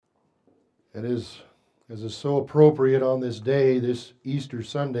And as is so appropriate on this day, this Easter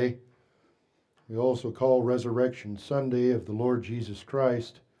Sunday, we also call Resurrection Sunday of the Lord Jesus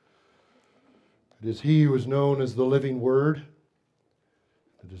Christ. It is He who is known as the living Word.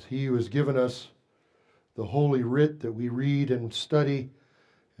 It is He who has given us the Holy Writ that we read and study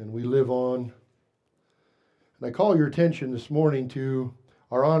and we live on. And I call your attention this morning to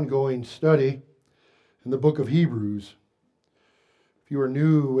our ongoing study in the book of Hebrews. If you are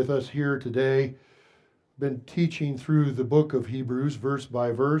new with us here today, I've been teaching through the book of Hebrews verse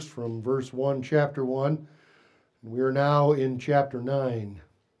by verse from verse 1, chapter 1. And we are now in chapter 9.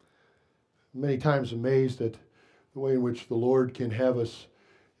 Many times amazed at the way in which the Lord can have us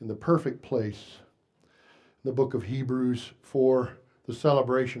in the perfect place in the book of Hebrews for the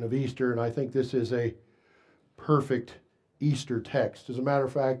celebration of Easter. And I think this is a perfect Easter text. As a matter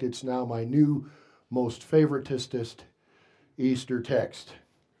of fact, it's now my new most favoritist Easter text.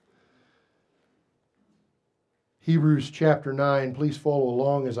 Hebrews chapter 9, please follow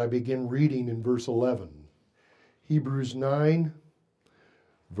along as I begin reading in verse 11. Hebrews 9,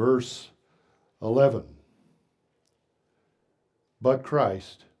 verse 11. But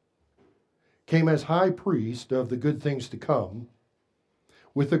Christ came as high priest of the good things to come,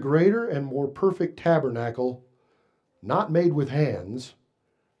 with a greater and more perfect tabernacle, not made with hands,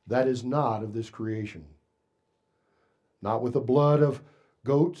 that is not of this creation. Not with the blood of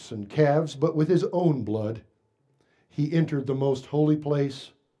goats and calves, but with his own blood, he entered the most holy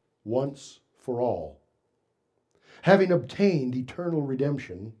place once for all, having obtained eternal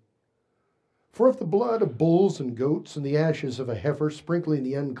redemption. For if the blood of bulls and goats and the ashes of a heifer sprinkling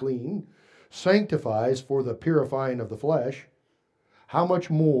the unclean sanctifies for the purifying of the flesh, how much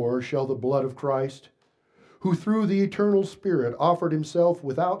more shall the blood of Christ, who through the eternal Spirit offered himself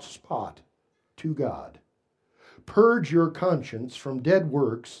without spot to God, purge your conscience from dead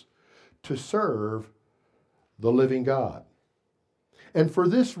works to serve the living God. And for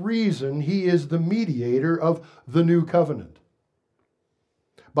this reason, he is the mediator of the new covenant,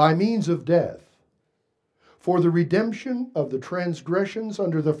 by means of death, for the redemption of the transgressions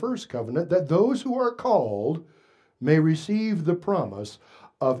under the first covenant, that those who are called may receive the promise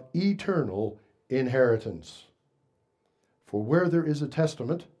of eternal inheritance. For where there is a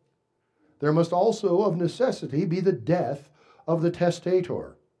testament, there must also of necessity be the death of the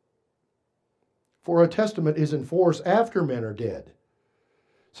testator. For a testament is in force after men are dead,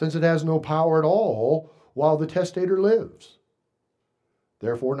 since it has no power at all while the testator lives.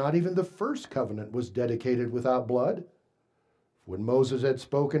 Therefore, not even the first covenant was dedicated without blood. When Moses had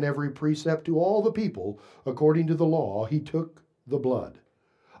spoken every precept to all the people according to the law, he took the blood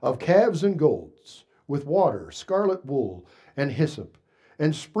of calves and goats with water, scarlet wool, and hyssop,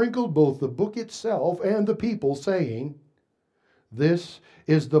 and sprinkled both the book itself and the people, saying, "This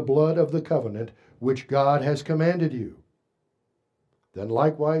is the blood of the covenant which God has commanded you." Then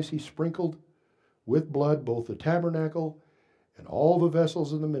likewise he sprinkled with blood both the tabernacle and all the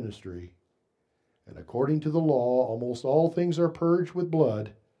vessels of the ministry. And according to the law, almost all things are purged with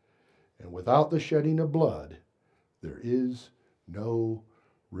blood, and without the shedding of blood, there is no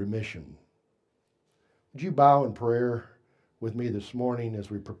remission. Would you bow in prayer with me this morning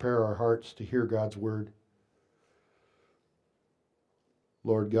as we prepare our hearts to hear God's word?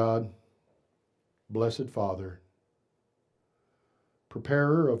 Lord God, blessed Father,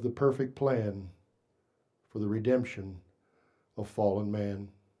 preparer of the perfect plan for the redemption of fallen man,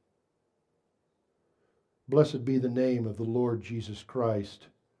 blessed be the name of the Lord Jesus Christ,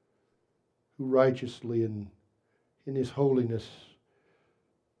 who righteously and in his holiness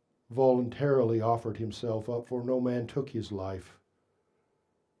voluntarily offered himself up, for no man took his life.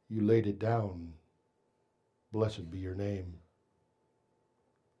 You laid it down. Blessed be your name.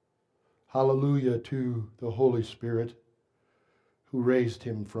 Hallelujah to the Holy Spirit, who raised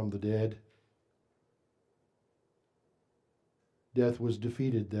him from the dead. Death was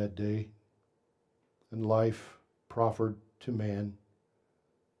defeated that day, and life proffered to man.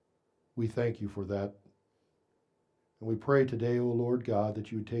 We thank you for that. And we pray today, O Lord God,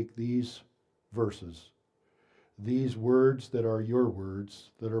 that you would take these verses, these words that are your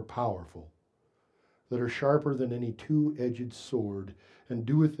words, that are powerful, that are sharper than any two-edged sword, and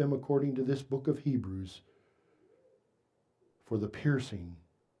do with them according to this book of Hebrews, for the piercing,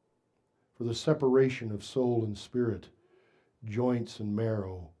 for the separation of soul and spirit, joints and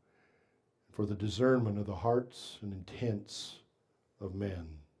marrow, for the discernment of the hearts and intents of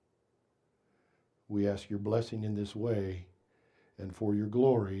men. We ask your blessing in this way and for your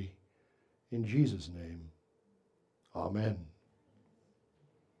glory, in Jesus' name. Amen.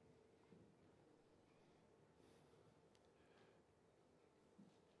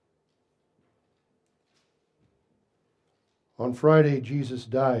 On Friday, Jesus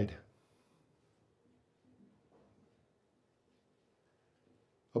died.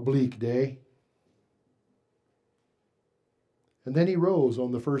 A bleak day. And then he rose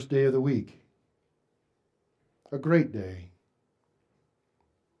on the first day of the week. A great day.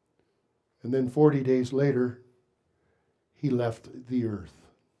 And then 40 days later, he left the earth.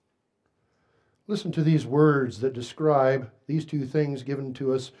 Listen to these words that describe these two things given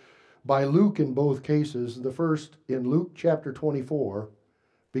to us by Luke in both cases. The first in Luke chapter 24,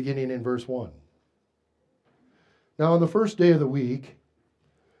 beginning in verse 1. Now on the first day of the week,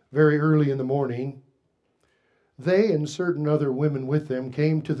 very early in the morning, they and certain other women with them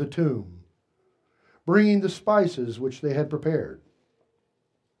came to the tomb, bringing the spices which they had prepared.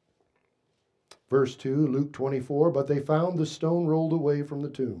 Verse 2, Luke 24, but they found the stone rolled away from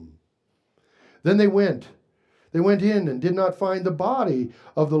the tomb. Then they went in and did not find the body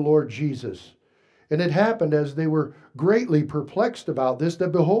of the Lord Jesus. And it happened as they were greatly perplexed about this,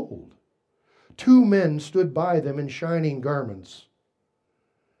 that behold, two men stood by them in shining garments.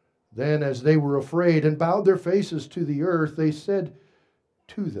 Then as they were afraid and bowed their faces to the earth, they said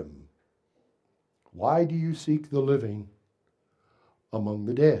to them, why do you seek the living among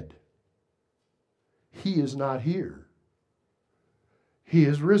the dead? He is not here. He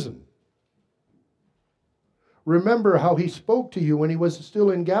is risen. Remember how he spoke to you when he was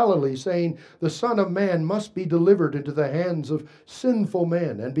still in Galilee, saying, the Son of Man must be delivered into the hands of sinful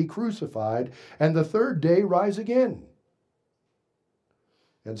men and be crucified, and the third day rise again.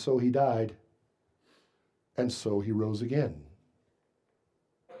 And so he died, and so he rose again.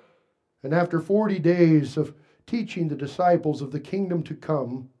 And after 40 days of teaching the disciples of the kingdom to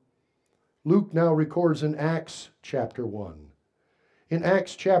come, Luke now records in Acts chapter 1. In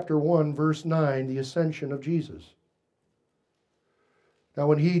Acts chapter 1, verse 9, the ascension of Jesus. Now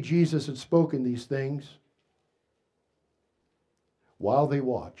when Jesus, had spoken these things, while they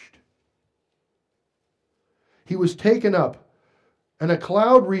watched, he was taken up, and a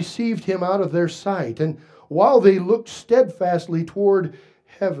cloud received him out of their sight. And while they looked steadfastly toward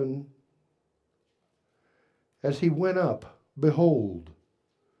heaven, as he went up, behold,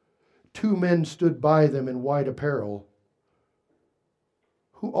 two men stood by them in white apparel,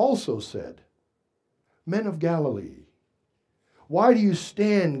 who also said, men of Galilee, why do you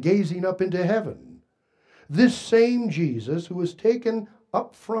stand gazing up into heaven? This same Jesus who was taken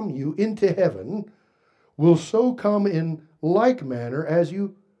up from you into heaven will so come in like manner as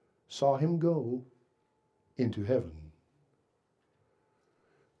you saw him go into heaven.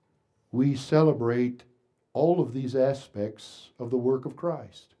 We celebrate all of these aspects of the work of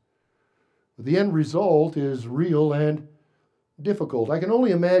Christ. The end result is real and difficult. I can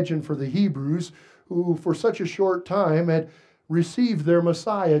only imagine for the Hebrews, who for such a short time had received their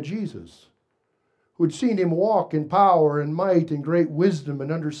Messiah, Jesus, who had seen him walk in power and might and great wisdom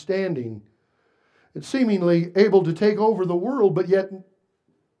and understanding, and seemingly able to take over the world, but yet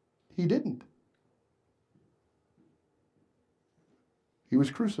he didn't. He was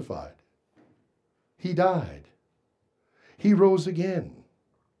crucified. He died. He rose again.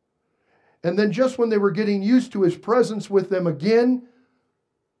 And then just when they were getting used to his presence with them again,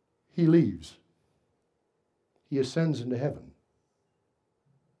 he leaves. He ascends into heaven.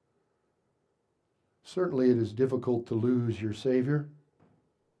 Certainly it is difficult to lose your Savior.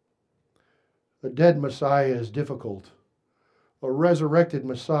 A dead Messiah is difficult. A resurrected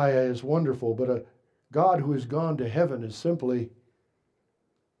Messiah is wonderful, but a God who has gone to heaven is simply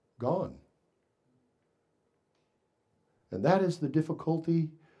gone. And that is the difficulty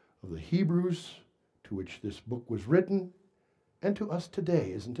of the Hebrews to which this book was written, and to us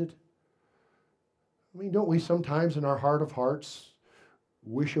today, isn't it? I mean, don't we sometimes in our heart of hearts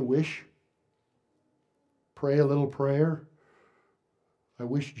wish a wish? Pray a little prayer? I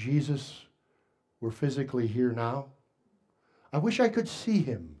wish Jesus were physically here now. I wish I could see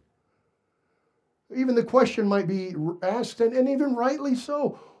him. Even the question might be asked, and even rightly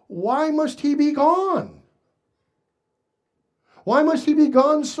so, why must he be gone? Why must he be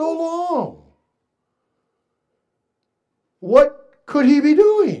gone so long? What could he be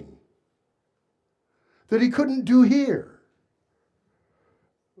doing that he couldn't do here?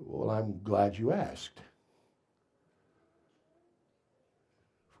 Well, I'm glad you asked.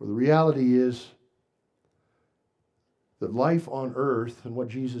 For the reality is that life on earth and what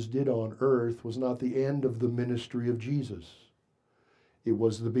Jesus did on earth was not the end of the ministry of Jesus. It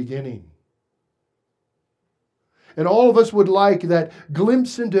was the beginning. And all of us would like that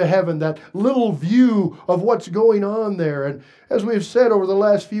glimpse into heaven, that little view of what's going on there. And as we've said over the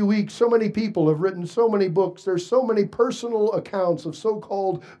last few weeks, so many people have written so many books. There's so many personal accounts of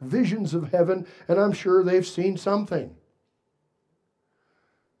so-called visions of heaven, and I'm sure they've seen something.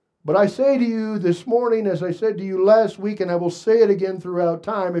 But I say to you this morning, as I said to you last week, and I will say it again throughout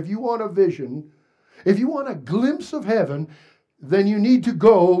time, if you want a vision, if you want a glimpse of heaven, then you need to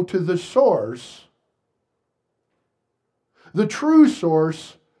go to the source, the true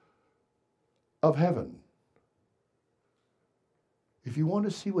source of heaven. If you want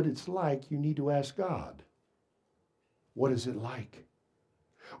to see what it's like, you need to ask God, what is it like?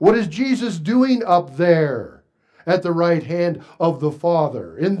 What is Jesus doing up there at the right hand of the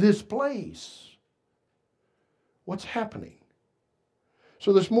Father in this place? What's happening?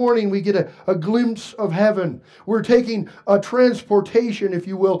 So this morning we get a glimpse of heaven. We're taking a transportation, if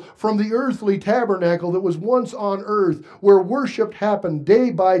you will, from the earthly tabernacle that was once on earth, where worship happened day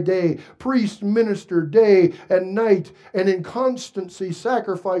by day, priests ministered day and night, and in constancy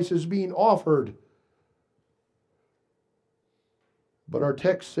sacrifices being offered. But our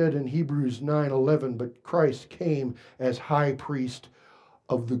text said in Hebrews 9:11, but Christ came as high priest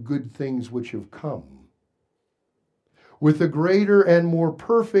of the good things which have come, with a greater and more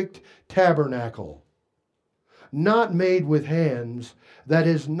perfect tabernacle, not made with hands, that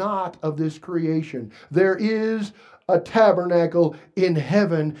is not of this creation. There is a tabernacle in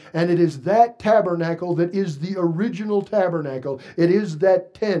heaven, and it is that tabernacle that is the original tabernacle. It is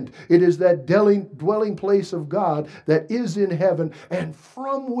that tent. It is that dwelling place of God that is in heaven, and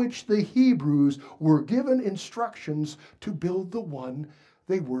from which the Hebrews were given instructions to build the one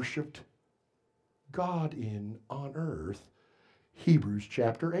they worshiped God in on earth. Hebrews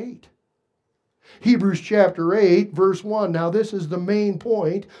chapter 8. Hebrews chapter 8, verse 1. Now this is the main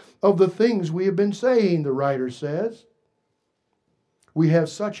point of the things we have been saying, the writer says. We have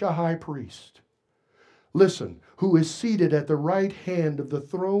such a high priest, listen, who is seated at the right hand of the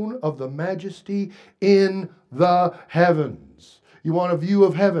throne of the majesty in the heavens. You want a view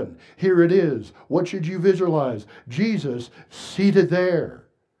of heaven? Here it is. What should you visualize? Jesus seated there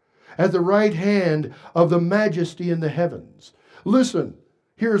at the right hand of the majesty in the heavens. Listen,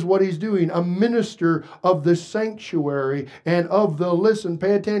 here's what he's doing. A minister of the sanctuary and of the, listen,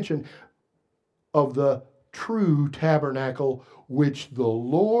 pay attention, of the true tabernacle which the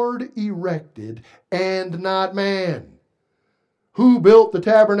Lord erected and not man. Who built the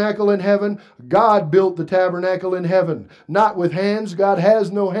tabernacle in heaven? God built the tabernacle in heaven. Not with hands. God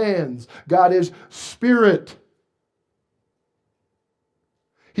has no hands. God is spirit.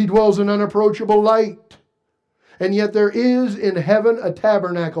 He dwells in unapproachable light. And yet there is in heaven a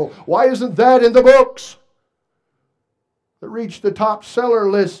tabernacle. Why isn't that in the books that reach the top seller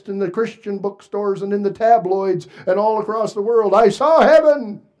list in the Christian bookstores and in the tabloids and all across the world? I saw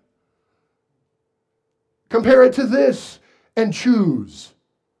heaven. Compare it to this and choose.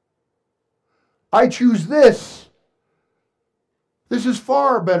 I choose this. This is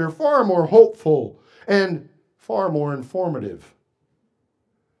far better, far more hopeful, and far more informative.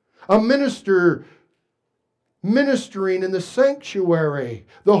 A minister ministering in the sanctuary,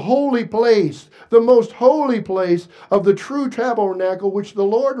 the holy place, the most holy place of the true tabernacle which the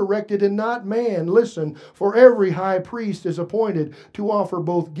Lord erected and not man. Listen, for every high priest is appointed to offer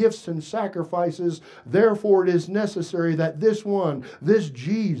both gifts and sacrifices. Therefore it is necessary that this one, this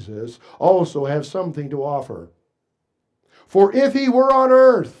Jesus, also have something to offer. For if he were on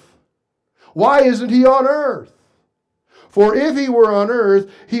earth, why isn't he on earth? For if he were on earth,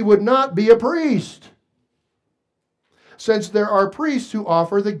 he would not be a priest, since there are priests who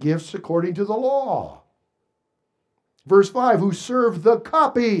offer the gifts according to the law. Verse 5, who serve the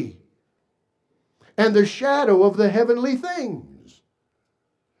copy and the shadow of the heavenly things.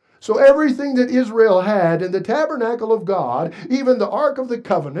 So everything that Israel had in the tabernacle of God, even the Ark of the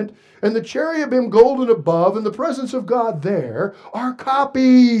Covenant, and the cherubim golden above, and the presence of God there, are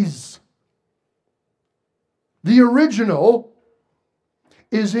copies. The original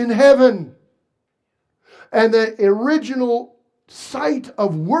is in heaven. And the original site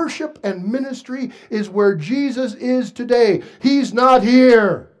of worship and ministry is where Jesus is today. He's not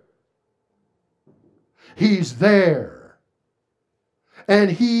here. He's there. And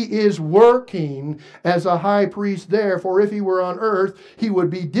he is working as a high priest there. For if he were on earth, he would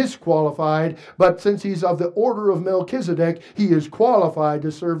be disqualified. But since he's of the order of Melchizedek, he is qualified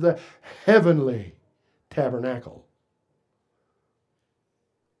to serve the heavenly tabernacle.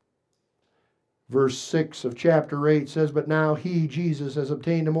 Verse 6 of chapter 8 says, but now he, Jesus, has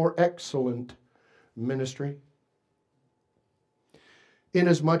obtained a more excellent ministry,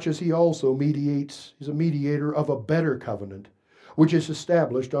 inasmuch as he also is a mediator of a better covenant, which is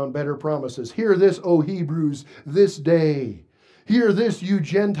established on better promises. Hear this, O Hebrews, this day. Hear this, you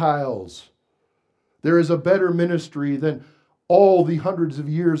Gentiles. There is a better ministry than all the hundreds of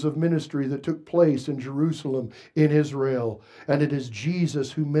years of ministry that took place in Jerusalem, in Israel, and it is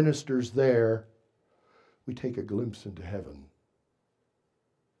Jesus who ministers there, we take a glimpse into heaven.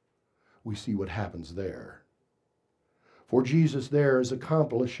 We see what happens there. For Jesus there is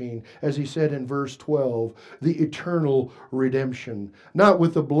accomplishing, as he said in verse 12, the eternal redemption. Not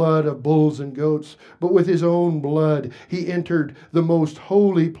with the blood of bulls and goats, but with his own blood. He entered the most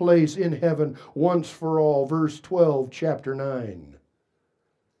holy place in heaven once for all. Verse 12, chapter 9.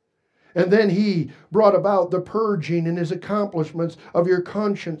 And then he brought about the purging and his accomplishments of your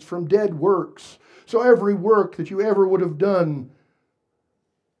conscience from dead works. So every work that you ever would have done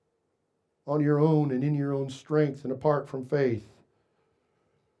on your own and in your own strength and apart from faith,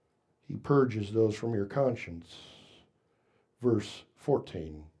 he purges those from your conscience. Verse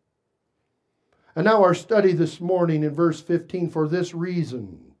 14. And now our study this morning in verse 15, for this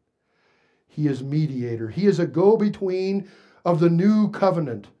reason, he is mediator. He is a go-between of the new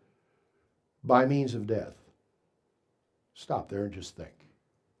covenant by means of death. Stop there and just think.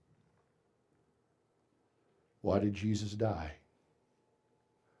 Why did Jesus die?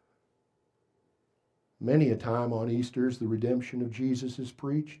 Many a time on Easter's, the redemption of Jesus is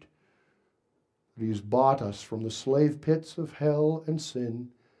preached. He has bought us from the slave pits of hell and sin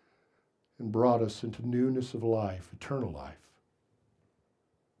and brought us into newness of life, eternal life.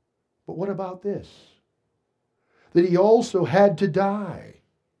 But what about this? That he also had to die.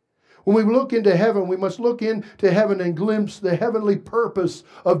 When we look into heaven, we must look into heaven and glimpse the heavenly purpose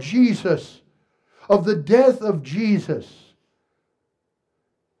of Jesus, of the death of Jesus.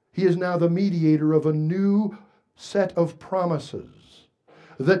 He is now the mediator of a new set of promises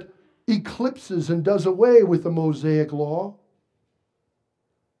that eclipses and does away with the Mosaic law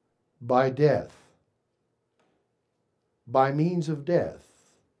by death, by means of death,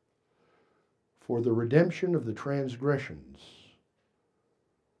 for the redemption of the transgressions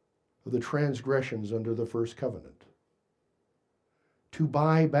under the first covenant, to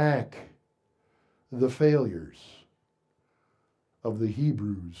buy back the failures of the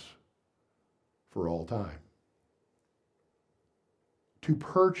Hebrews for all time, to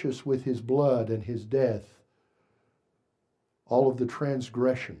purchase with his blood and his death all of the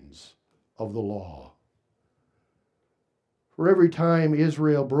transgressions of the law. For every time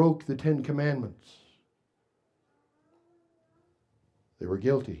Israel broke the Ten Commandments, they were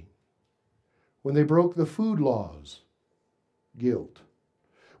guilty. When they broke the food laws, guilt.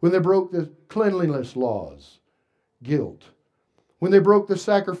 When they broke the cleanliness laws, guilt. When they broke the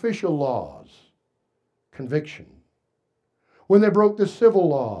sacrificial laws, conviction. When they broke the civil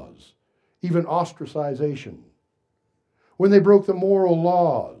laws, even ostracization. When they broke the moral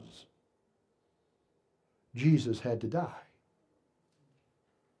laws, Jesus had to die.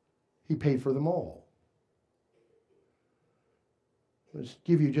 He paid for them all. Let's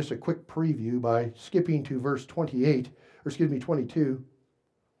give you just a quick preview by skipping to verse 22,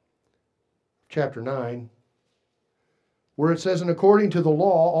 chapter 9. Where it says, and according to the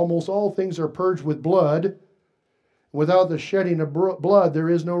law, almost all things are purged with blood. Without the shedding of blood, there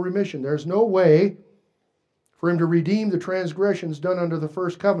is no remission. There's no way for him to redeem the transgressions done under the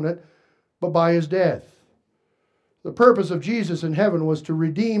first covenant, but by his death. The purpose of Jesus in heaven was to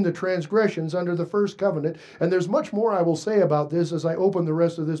redeem the transgressions under the first covenant. And there's much more I will say about this as I open the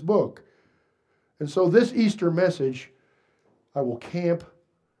rest of this book. And so this Easter message, I will camp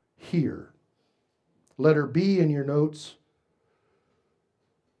here. Letter B in your notes.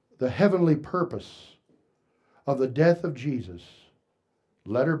 The heavenly purpose of the death of Jesus,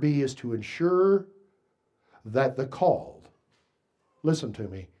 letter B, is to ensure that the called, listen to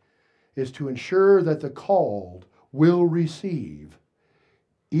me, is to ensure that the called will receive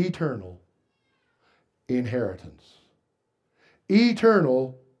eternal inheritance.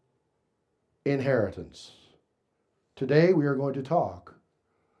 Eternal inheritance. Today we are going to talk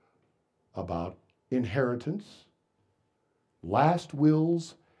about inheritance, last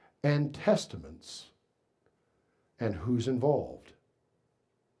wills, and testaments, and who's involved.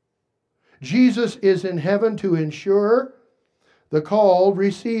 Jesus is in heaven to ensure the called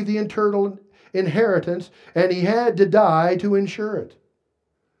receive the eternal inheritance, and he had to die to ensure it.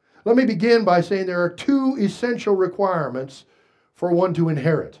 Let me begin by saying there are two essential requirements for one to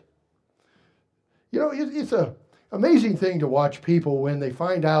inherit. You know, it's an amazing thing to watch people when they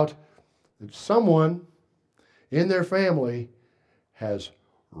find out that someone in their family has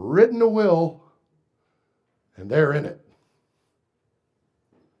written a will and they're in it.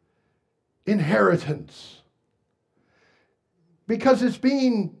 Inheritance. Because it's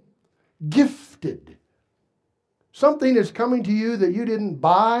being gifted. Something is coming to you that you didn't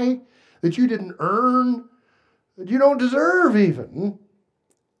buy, that you didn't earn, that you don't deserve even.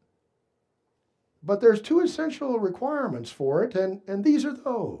 But there's two essential requirements for it, and these are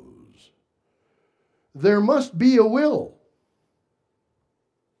those. There must be a will.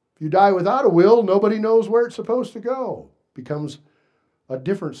 If you die without a will, nobody knows where it's supposed to go. Becomes a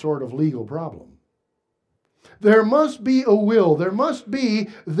different sort of legal problem. There must be a will. There must be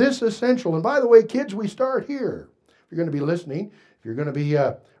this essential. And by the way, kids, we start here. If you're going to be listening, if you're going to be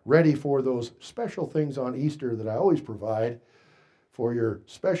ready for those special things on Easter that I always provide for your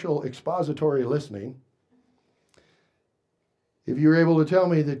special expository listening, if you're able to tell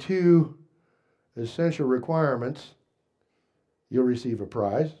me the two essential requirements, you'll receive a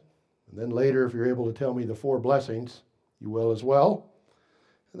prize. And then later, if you're able to tell me the 4 blessings, you will as well.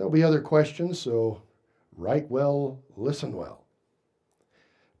 And there'll be other questions, so write well, listen well.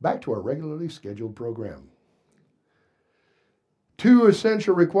 Back to our regularly scheduled program. 2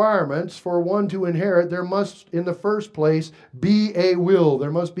 essential requirements for one to inherit. There must, in the first place, be a will.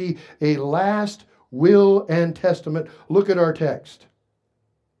 There must be a last will and testament. Look at our text.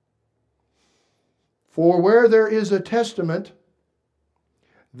 For where there is a testament,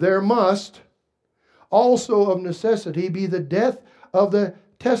 there must also of necessity be the death of the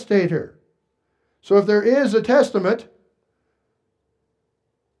testator. So if there is a testament,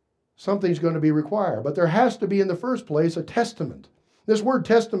 something's going to be required. But there has to be, in the first place, a testament. This word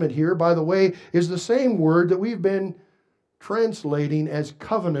testament here, by the way, is the same word that we've been translating as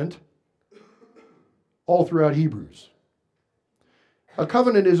covenant all throughout Hebrews. A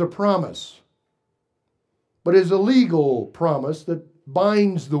covenant is a promise, but is a legal promise that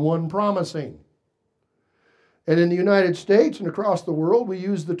binds the one promising. And in the United States and across the world, we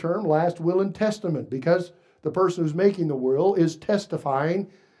use the term last will and testament because the person who's making the will is testifying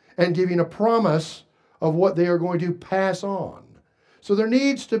and giving a promise of what they are going to pass on. So there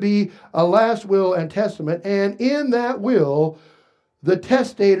needs to be a last will and testament, and in that will, the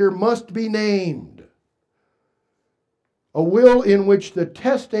testator must be named. A will in which the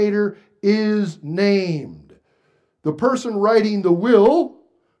testator is named. The person writing the will,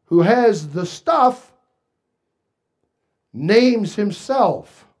 who has the stuff, names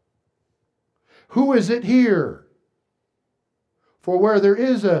himself. Who is it here? For where there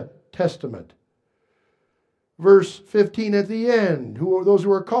is a testament. Verse 15 at the end, those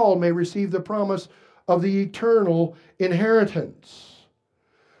who are called may receive the promise of the eternal inheritance.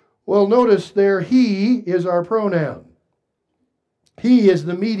 Well, notice there, he is our pronoun. He is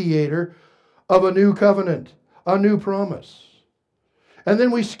the mediator of a new covenant, a new promise. And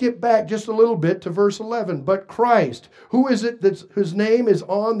then we skip back just a little bit to verse 11. But Christ, who is it whose name is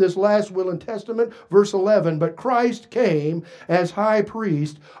on this last will and testament? Verse 11, but Christ came as high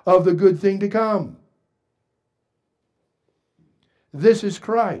priest of the good thing to come. This is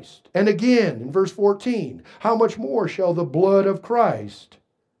Christ. And again, in verse 14, how much more shall the blood of Christ?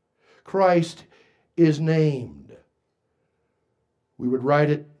 Christ is named. We would write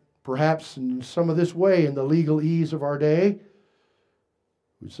it perhaps in some of this way in the legalese of our day.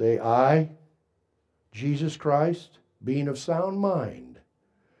 We'd say, I, Jesus Christ, being of sound mind,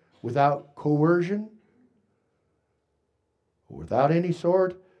 without coercion, without any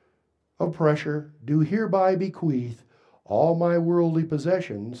sort of pressure, do hereby bequeath all my worldly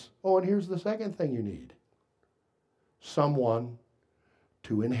possessions. Oh, and here's the second thing you need. Someone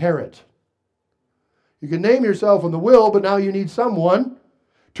to inherit. You can name yourself in the will, but now you need someone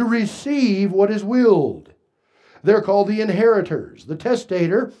to receive what is willed. They're called the inheritors. The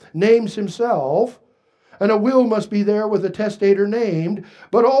testator names himself, and a will must be there with the testator named,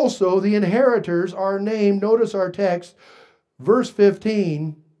 but also the inheritors are named. Notice our text, verse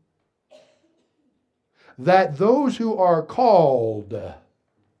 15, that those who are called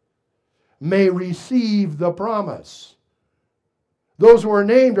may receive the promise. Those who are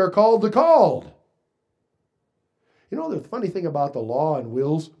named are called the called. You know the funny thing about the law and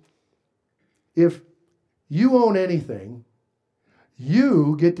wills? If you own anything,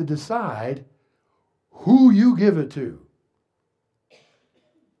 you get to decide who you give it to.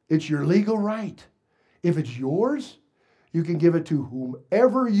 It's your legal right. If it's yours, you can give it to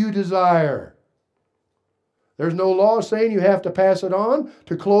whomever you desire. There's no law saying you have to pass it on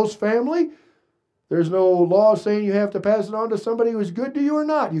to close family. There's no law saying you have to pass it on to somebody who is good to you or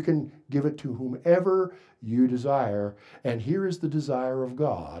not. You can give it to whomever you desire. And here is the desire of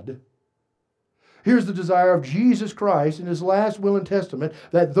God. Here's the desire of Jesus Christ in his last will and testament,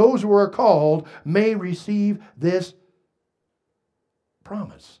 that those who are called may receive this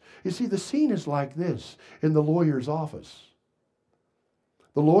promise. You see, the scene is like this in the lawyer's office.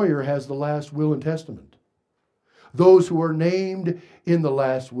 The lawyer has the last will and testament. Those who are named in the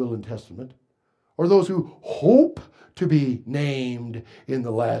last will and testament or those who hope to be named in the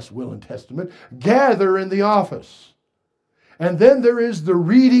last will and testament, gather in the office. And then there is the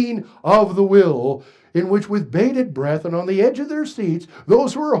reading of the will, in which with bated breath and on the edge of their seats,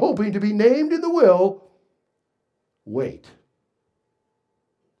 those who are hoping to be named in the will wait.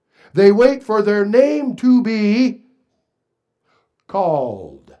 They wait for their name to be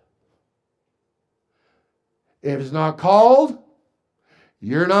called. If it's not called,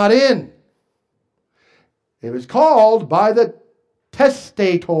 you're not in. If it's called by the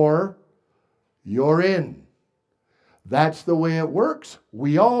testator, you're in. That's the way it works.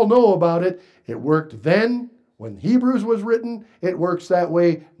 We all know about it. It worked then when Hebrews was written. It works that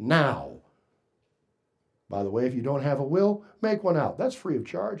way now. By the way, if you don't have a will, make one out. That's free of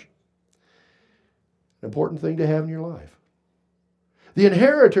charge. An important thing to have in your life. The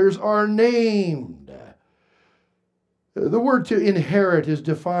inheritors are named. The word to inherit is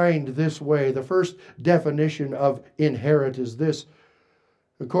defined this way. The first definition of inherit is this.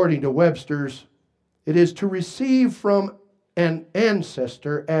 According to Webster's, it is to receive from an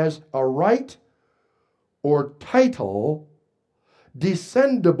ancestor as a right or title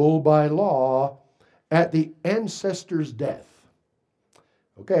descendable by law at the ancestor's death.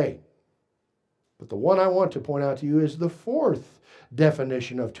 Okay. But the one I want to point out to you is the fourth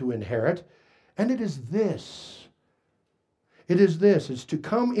definition of to inherit, and it is this. It is this. It's to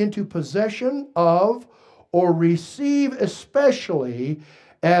come into possession of or receive especially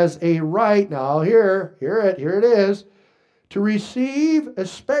as a right. Now here it is. To receive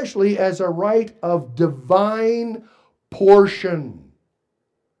especially as a right of divine portion.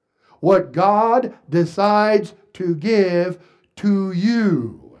 What God decides to give to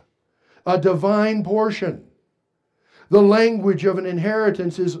you. A divine portion. The language of an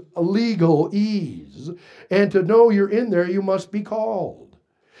inheritance is a legal ease. And to know you're in there, you must be called.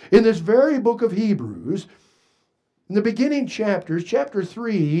 In this very book of Hebrews, in the beginning chapters, chapter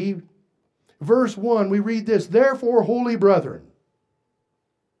 3, verse 1, we read this, "Therefore, holy brethren."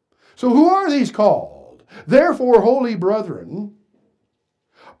 So who are these called? Therefore, holy brethren,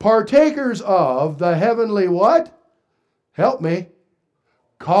 partakers of the heavenly what? Help me.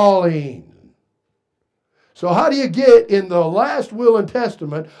 Calling. So how do you get in the last will and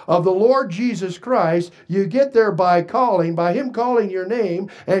testament of the Lord Jesus Christ? You get there by calling, by Him calling your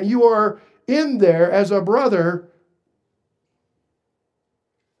name, and you are in there as a brother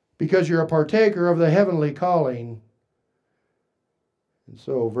because you're a partaker of the heavenly calling. And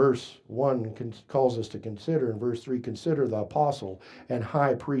so verse 1 calls us to consider, and verse 3, consider the apostle and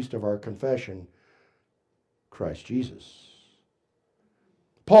high priest of our confession, Christ Jesus.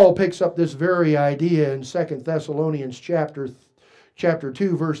 Paul picks up this very idea in 2 Thessalonians chapter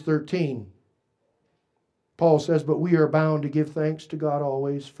 2, verse 13. Paul says, "But we are bound to give thanks to God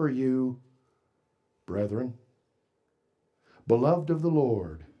always for you, brethren, beloved of the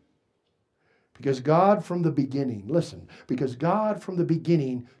Lord, because God from the beginning," listen, "because God from the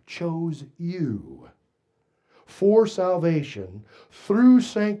beginning chose you for salvation through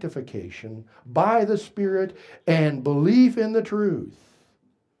sanctification by the Spirit and belief in the truth,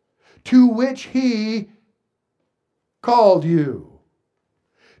 to which He called you.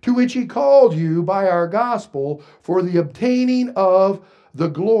 To which He called you by our gospel for the obtaining of the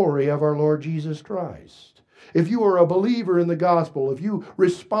glory of our Lord Jesus Christ." If you are a believer in the gospel, if you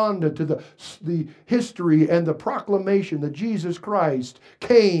responded to the history and the proclamation that Jesus Christ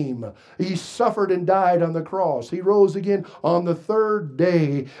came, He suffered and died on the cross, He rose again on the third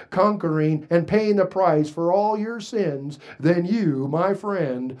day, conquering and paying the price for all your sins, then you, my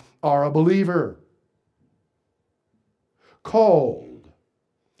friend, are a believer. Called.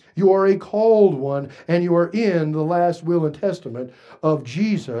 You are a called one, and you are in the last will and testament of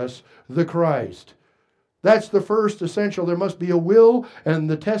Jesus the Christ. That's the first essential. There must be a will, and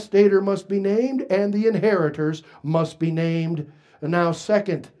the testator must be named, and the inheritors must be named. And now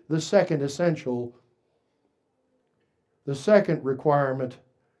the second essential, the second requirement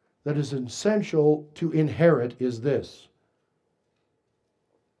that is essential to inherit is this.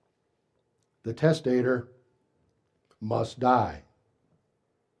 The testator must die.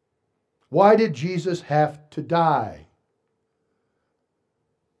 Why did Jesus have to die?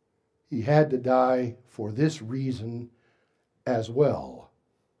 He had to die for this reason as well.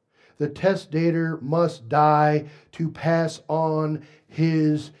 The testator must die to pass on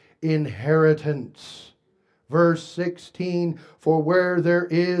his inheritance. Verse 16, "For where there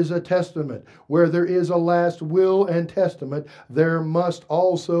is a testament, where there is a last will and testament, there must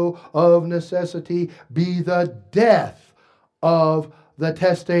also of necessity be the death of the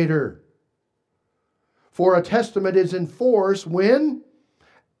testator. For a testament is in force when?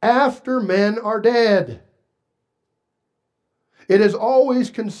 after men are dead. It is always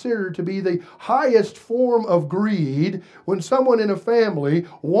considered to be the highest form of greed when someone in a family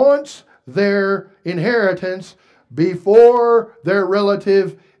wants their inheritance before their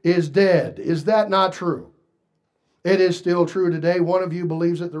relative is dead. Is that not true? It is still true today. One of you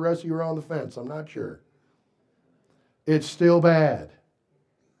believes it, the rest of you are on the fence. I'm not sure. It's still bad.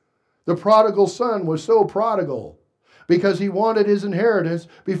 The prodigal son was so prodigal because he wanted his inheritance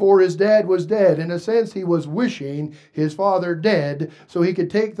before his dad was dead. In a sense, he was wishing his father dead so he could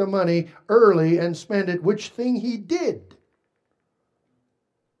take the money early and spend it, which thing he did.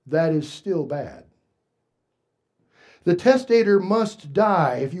 That is still bad. The testator must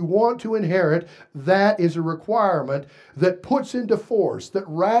die. If you want to inherit, that is a requirement that puts into force, that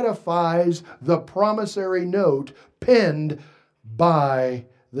ratifies the promissory note penned by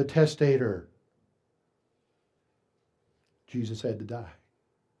the testator. Jesus had to die.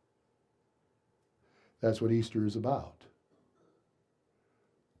 That's what Easter is about.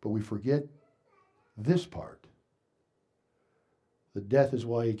 But we forget this part. The death is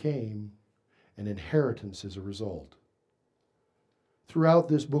why he came, and inheritance is a result. Throughout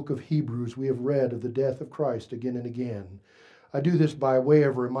this book of Hebrews, we have read of the death of Christ again and again. I do this by way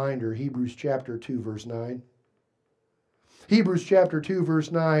of reminder. Hebrews chapter 2, verse 9. Hebrews chapter 2,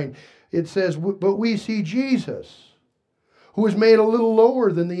 verse 9, it says, "But we see Jesus, who was made a little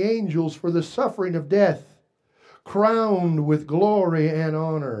lower than the angels for the suffering of death, crowned with glory and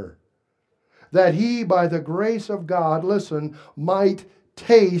honor, that he, by the grace of God," listen, "might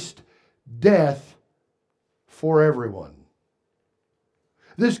taste death for everyone."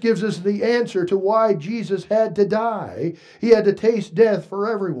 This gives us the answer to why Jesus had to die. He had to taste death for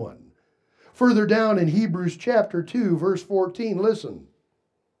everyone. Further down in Hebrews chapter 2, verse 14, listen.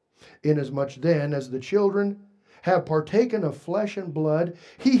 "Inasmuch then as the children have partaken of flesh and blood,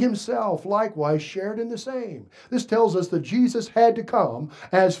 he himself likewise shared in the same." This tells us that Jesus had to come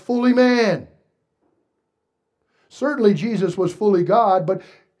as fully man. Certainly Jesus was fully God, but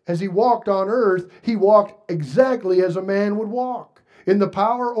as he walked on earth, he walked exactly as a man would walk, in the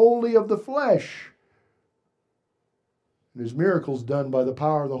power only of the flesh. And his miracles done by the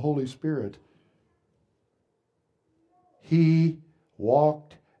power of the Holy Spirit. He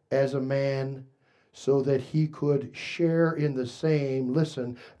walked as a man so that he could share in the same,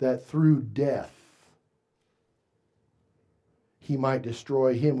 listen, that through death he might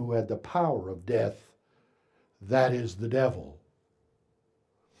destroy him who had the power of death, that is the devil,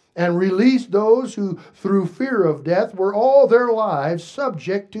 and release those who through fear of death were all their lives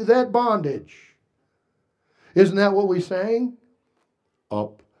subject to that bondage. Isn't that what we sang?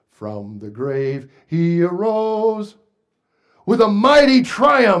 Up from the grave he arose with a mighty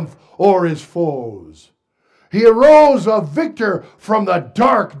triumph o'er his foes. He arose a victor from the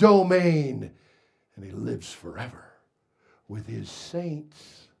dark domain, and he lives forever with his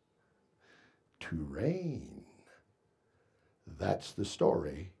saints to reign. That's the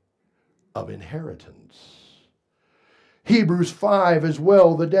story of inheritance. Hebrews 5 as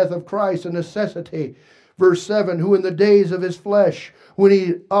well, the death of Christ, a necessity. Verse 7, "Who in the days of his flesh, when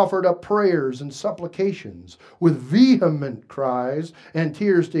he offered up prayers and supplications with vehement cries and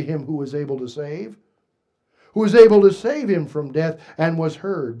tears to him who was able to save," who was able to save him from death and was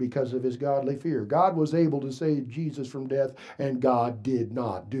heard because of his godly fear. God was able to save Jesus from death, and God did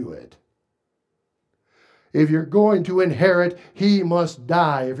not do it. If you're going to inherit, he must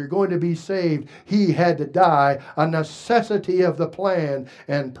die. If you're going to be saved, he had to die, a necessity of the plan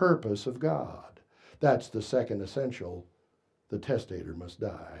and purpose of God. That's the second essential. The testator must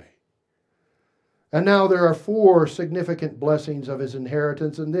die. And now there are 4 significant blessings of his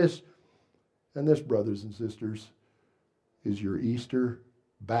inheritance, and this, brothers and sisters, is your Easter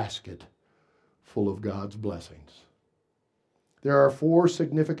basket full of God's blessings. There are 4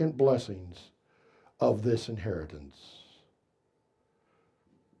 significant blessings of this inheritance.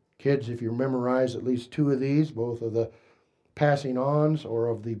 Kids, if you memorize at least 2 of these, both of the passing ons or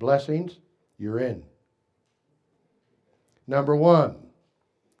of the blessings, you're in. Number 1,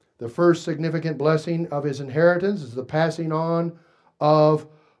 the first significant blessing of his inheritance is the passing on of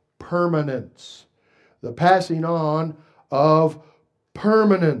permanence. The passing on of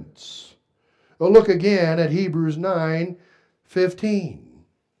permanence. Well, look again at Hebrews 9:15.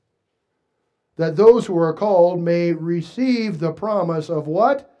 That those who are called may receive the promise of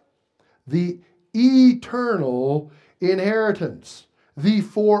what? The eternal inheritance. The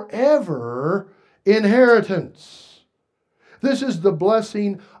forever inheritance. This is the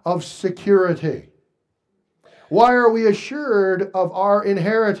blessing of security. Why are we assured of our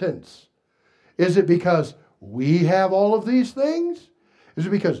inheritance? Is it because we have all of these things? Is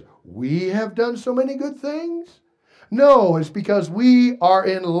it because we have done so many good things? No, it's because we are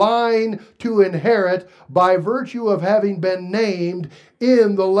in line to inherit by virtue of having been named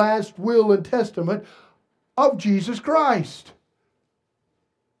in the last will and testament of Jesus Christ.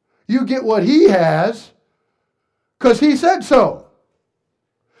 You get what he has because he said so.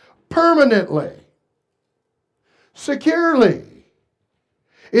 Permanently. Securely.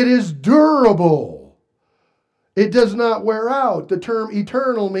 It is durable. It does not wear out. The term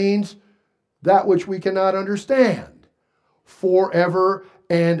eternal means that which we cannot understand. Forever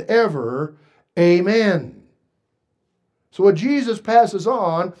and ever. Amen. So what Jesus passes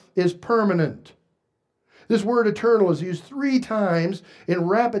on is permanent. This word eternal is used 3 times in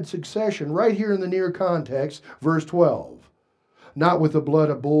rapid succession right here in the near context, verse 12. Not with the blood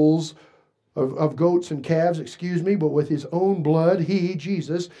of bulls, of goats and calves, but with his own blood, he,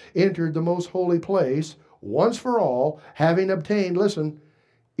 Jesus, entered the most holy place once for all, having obtained, listen,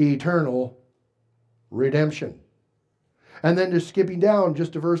 eternal redemption. And then just skipping down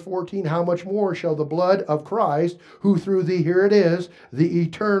just to verse 14, how much more shall the blood of Christ, who through the, here it is, the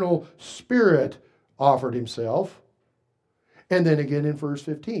eternal Spirit offered himself. And then again in verse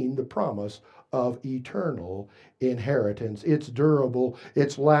 15, the promise of eternal inheritance. It's durable,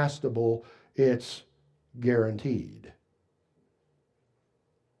 it's lastable, it's guaranteed.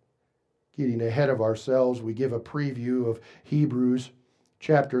 Getting ahead of ourselves, we give a preview of Hebrews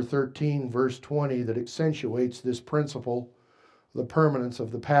chapter 13, verse 20, that accentuates this principle, the permanence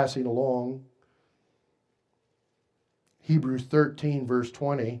of the passing along. Hebrews 13, verse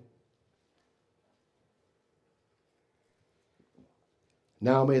 20.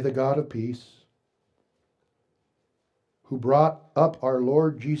 Now may the God of peace, who brought up our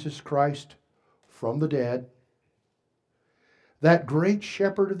Lord Jesus Christ from the dead, that great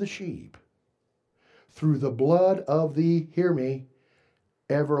shepherd of the sheep, through the blood of the, hear me,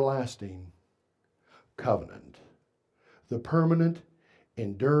 everlasting covenant, the permanent,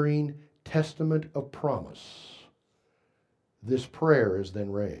 enduring testament of promise. This prayer is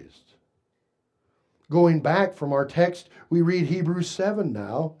then raised. Going back from our text, we read Hebrews 7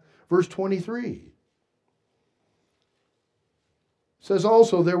 now, verse 23. It says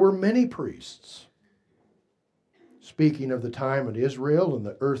also there were many priests. Speaking of the time in Israel and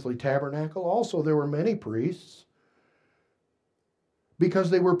the earthly tabernacle, also there were many priests because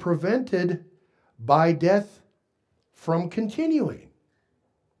they were prevented by death from continuing.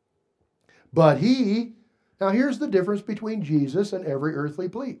 But he, now here's the difference between Jesus and every earthly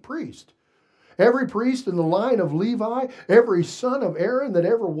priest. Every priest in the line of Levi, every son of Aaron that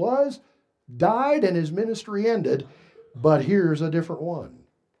ever was, died and his ministry ended. But here's a different one.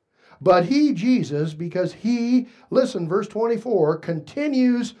 But he, Jesus, because he, listen, verse 24,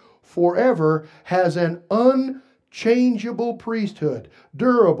 continues forever, has an unchangeable priesthood,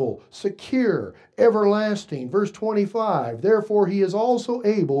 durable, secure, everlasting. Verse 25, therefore he is also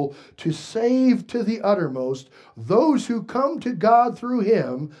able to save to the uttermost those who come to God through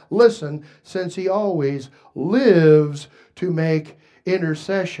him, listen, since he always lives to make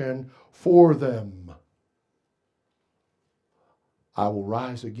intercession for them. I will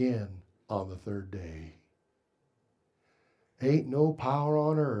rise again on the third day. Ain't no power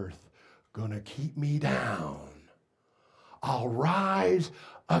on earth gonna keep me down. I'll rise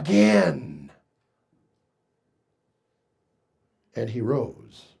again. And he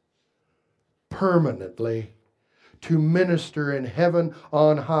rose permanently to minister in heaven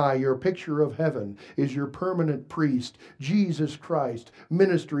on high. Your picture of heaven is your permanent priest, Jesus Christ,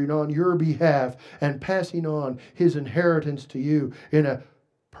 ministering on your behalf and passing on his inheritance to you in a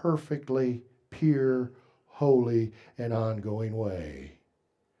perfectly pure, holy, and ongoing way.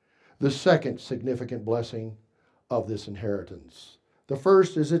 The second significant blessing of this inheritance. The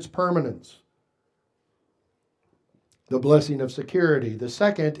first is its permanence, the blessing of security. The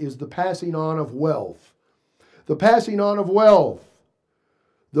second is the passing on of wealth. The passing on of wealth,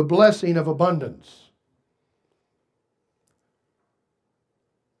 the blessing of abundance.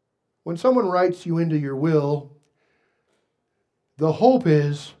 When someone writes you into your will, the hope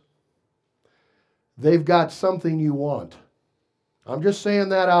is they've got something you want. I'm just saying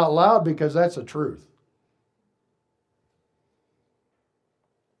that out loud because that's the truth.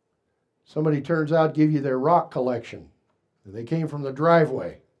 Somebody turns out give you their rock collection. They came from the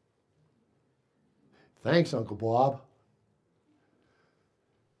driveway. Thanks, Uncle Bob.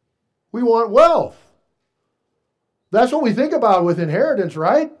 We want wealth. That's what we think about with inheritance,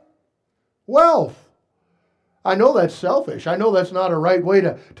 right? Wealth. I know that's selfish. I know that's not a right way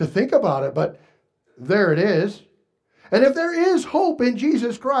to think about it, but there it is. And if there is hope in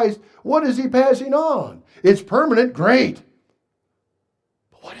Jesus Christ, what is he passing on? It's permanent, great.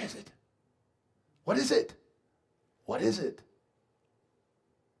 What is it? What is it? What is it?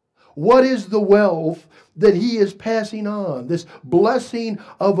 What is the wealth that he is passing on? This blessing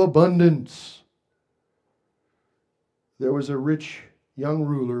of abundance. There was a rich young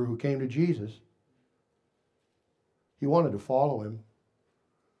ruler who came to Jesus. He wanted to follow him.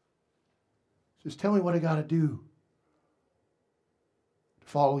 He says, tell me what I got to do to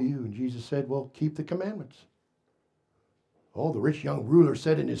follow you. And Jesus said, well, keep the commandments. Oh, the rich young ruler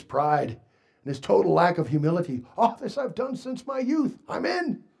said in his pride and his total lack of humility, oh, this I've done since my youth. I'm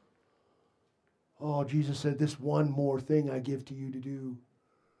in. Oh, Jesus said, this one more thing I give to you to do.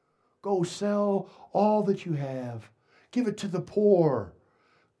 Go sell all that you have. Give it to the poor.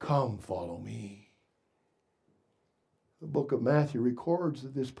 Come, follow me. The book of Matthew records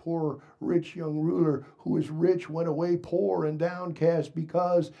that this poor, rich young ruler who was rich went away poor and downcast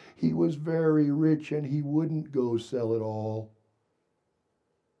because he was very rich and he wouldn't go sell it all.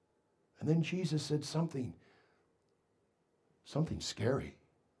 And then Jesus said something scary.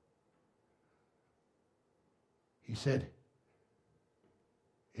 He said,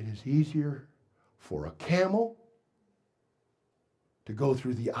 it is easier for a camel to go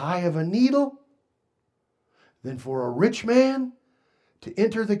through the eye of a needle than for a rich man to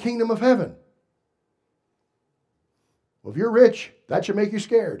enter the kingdom of heaven. Well, if you're rich, that should make you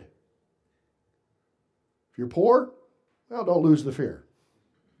scared. If you're poor, well, don't lose the fear.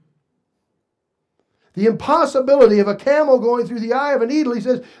 The impossibility of a camel going through the eye of a needle, he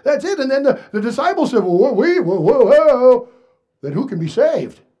says, that's it. And then the disciples said, whoa, then who can be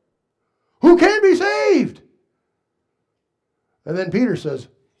saved? Who can be saved? And then Peter says,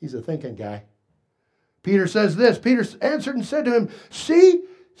 he's a thinking guy. Peter says this, Peter answered and said to him, see,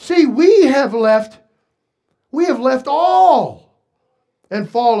 we have left all and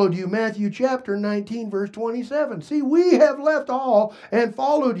followed you. Matthew chapter 19, verse 27. See, we have left all and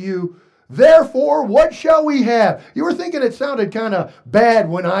followed you. Therefore, what shall we have? You were thinking it sounded kind of bad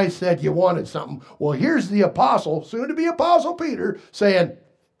when I said you wanted something. Well, here's the apostle, soon to be apostle Peter, saying,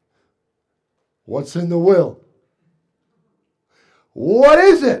 what's in the will? What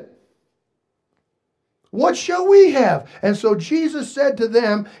is it? What shall we have? And so Jesus said to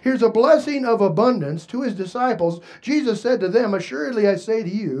them, here's a blessing of abundance to his disciples. Jesus said to them, assuredly I say to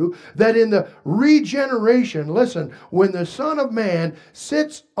you, that in the regeneration, listen, when the Son of Man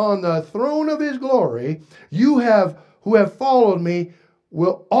sits on the throne of his glory, you who have followed me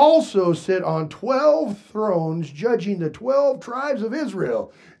will also sit on 12 thrones, judging the 12 tribes of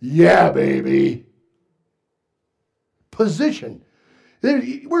Israel. Yeah, baby. Position.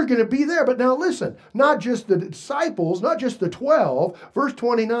 We're going to be there. But now listen, not just the disciples, not just the 12, verse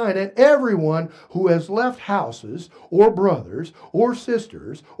 29, and everyone who has left houses or brothers or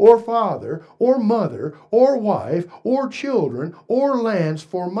sisters or father or mother or wife or children or lands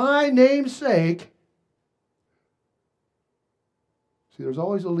for my name's sake. See, there's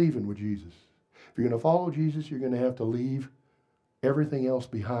always a leaving with Jesus. If you're going to follow Jesus, you're going to have to leave everything else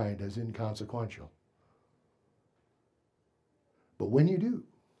behind as inconsequential. But when you do,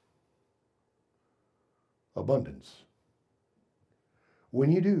 abundance.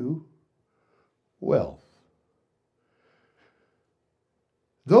 When you do, wealth.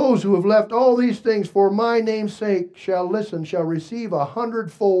 Those who have left all these things for my name's sake shall receive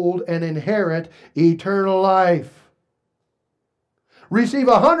 100-fold and inherit eternal life. Receive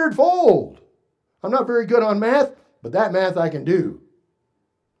 100-fold. I'm not very good on math, but that math I can do.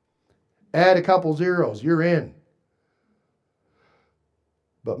 Add a couple zeros, you're in.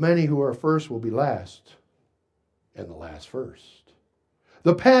 But many who are first will be last, and the last first.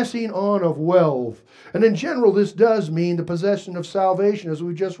 The passing on of wealth. And in general, this does mean the possession of salvation, as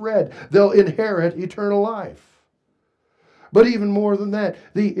we just read. They'll inherit eternal life. But even more than that,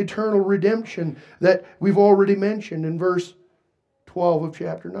 the eternal redemption that we've already mentioned in verse 12 of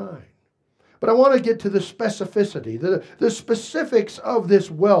chapter 9. But I want to get to the specificity, the specifics of this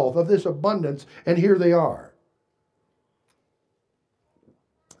wealth, of this abundance, and here they are.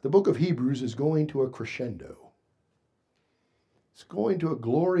 The book of Hebrews is going to a crescendo. It's going to a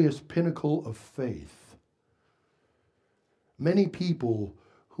glorious pinnacle of faith. Many people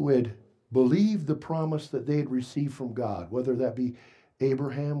who had believed the promise that they had received from God, whether that be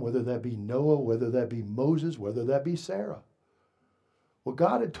Abraham, whether that be Noah, whether that be Moses, whether that be Sarah. Well,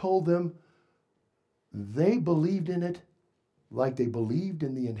 God had told them they believed in it like they believed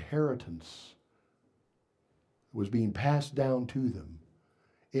in the inheritance that was being passed down to them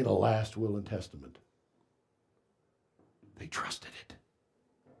in a last will and testament. They trusted it.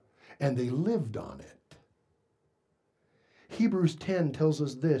 And they lived on it. Hebrews 10 tells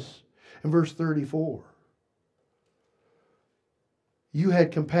us this in verse 34. You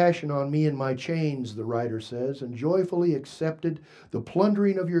had compassion on me in my chains, the writer says, and joyfully accepted the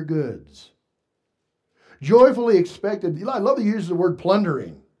plundering of your goods. Joyfully expected. I love to use the word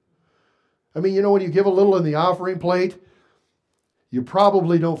plundering. I mean, you know, when you give a little in the offering plate, you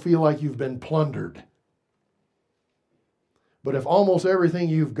probably don't feel like you've been plundered. But if almost everything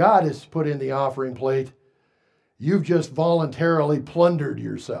you've got is put in the offering plate, you've just voluntarily plundered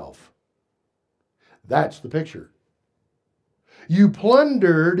yourself. That's the picture. You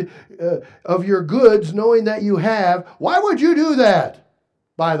plundered of your goods knowing that you have. Why would you do that,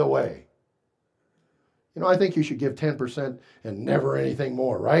 by the way? You know, I think you should give 10% and never anything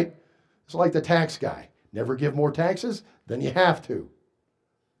more, right? It's like the tax guy. Never give more taxes than you have to.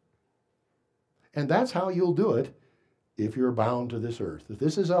 And that's how you'll do it if you're bound to this earth. If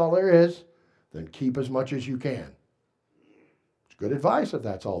this is all there is, then keep as much as you can. It's good advice if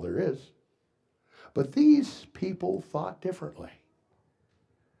that's all there is. But these people thought differently.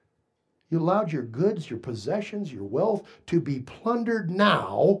 You allowed your goods, your possessions, your wealth to be plundered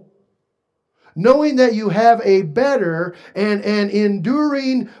now, knowing that you have a better and an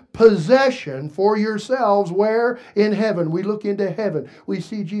enduring possession for yourselves. Where? In heaven. We look into heaven. We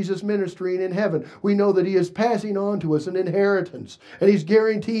see Jesus ministering in heaven. We know that he is passing on to us an inheritance, and he's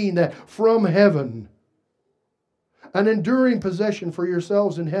guaranteeing that from heaven. An enduring possession for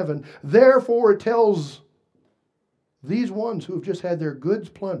yourselves in heaven. Therefore, it tells these ones who have just had their goods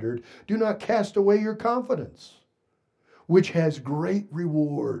plundered, do not cast away your confidence, which has great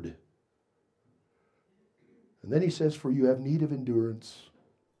reward. And then he says, for you have need of endurance,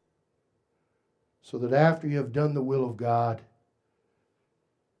 so that after you have done the will of God,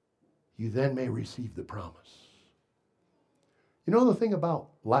 you then may receive the promise. You know the thing about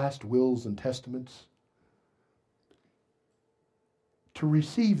last wills and testaments? To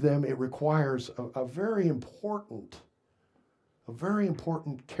receive them, it requires a very important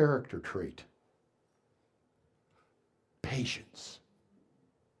character trait. Patience.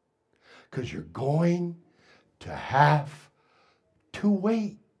 Because you're going to have to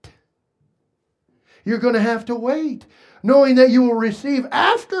wait. You're going to have to wait, knowing that you will receive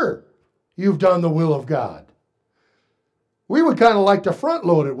after you've done the will of God. We would kind of like to front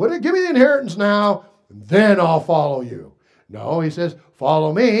load it, would it? Give me the inheritance now, and then I'll follow you. No, he says,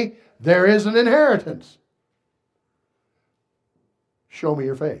 follow me. There is an inheritance. Show me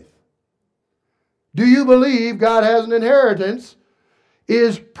your faith. Do you believe God has an inheritance?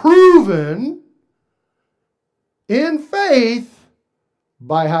 Is proven in faith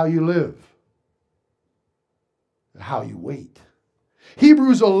by how you live, how you wait.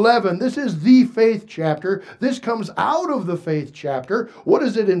 Hebrews 11, this is the faith chapter. This comes out of the faith chapter. What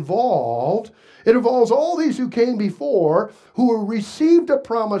does it involve? It involves all these who came before, who received a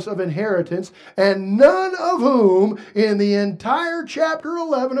promise of inheritance, and none of whom in the entire chapter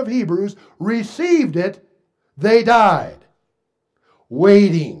 11 of Hebrews received it. They died,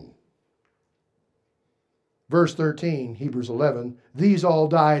 waiting. Verse 13, Hebrews 11, these all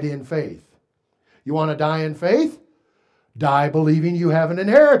died in faith. You want to die in faith? Die believing you have an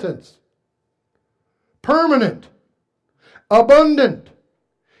inheritance. Permanent. Abundant.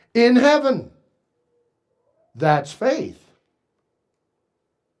 In heaven. That's faith.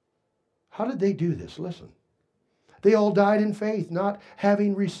 How did they do this? Listen. They all died in faith, not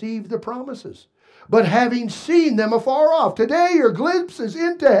having received the promises, but having seen them afar off. Today your glimpse is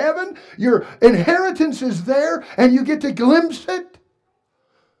into heaven. Your inheritance is there, and you get to glimpse it.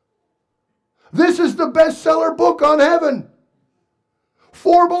 This is the bestseller book on heaven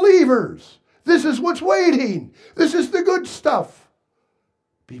for believers. This is what's waiting. This is the good stuff.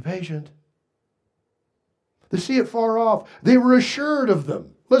 Be patient. They see it far off. They were assured of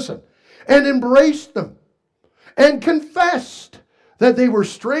them. Listen. And embraced them. And confessed that they were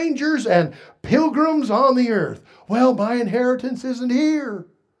strangers and pilgrims on the earth. Well, my inheritance isn't here.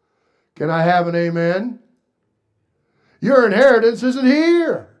 Can I have an amen? Your inheritance isn't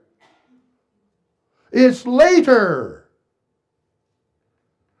here. It's later.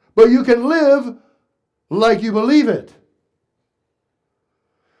 But you can live like you believe it.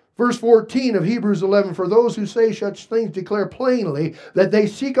 Verse 14 of Hebrews 11, for those who say such things declare plainly that they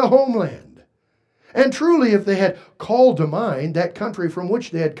seek a homeland. And truly, if they had called to mind that country from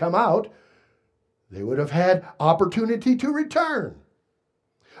which they had come out, they would have had opportunity to return.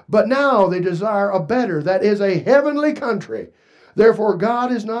 But now they desire a better, that is a heavenly country. Therefore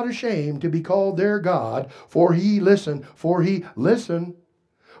God is not ashamed to be called their God, for he has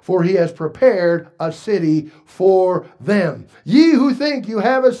prepared a city for them. Ye who think you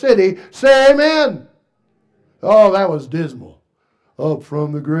have a city, say amen. Oh, that was dismal. Up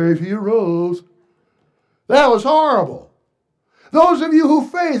from the grave he arose. That was horrible. Those of you who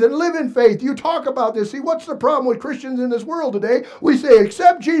faith and live in faith, you talk about this. See, what's the problem with Christians in this world today? We say,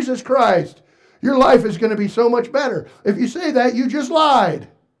 accept Jesus Christ. Your life is going to be so much better. If you say that, you just lied.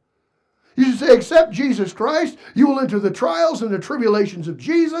 You should say, accept Jesus Christ. You will enter the trials and the tribulations of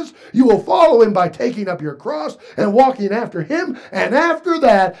Jesus. You will follow him by taking up your cross and walking after him. And after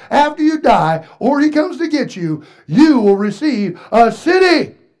that, after you die, or he comes to get you, you will receive a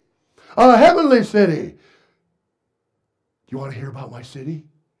city, a heavenly city. You want to hear about my city?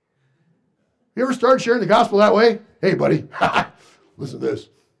 You ever start sharing the gospel that way? Hey, buddy, listen to this.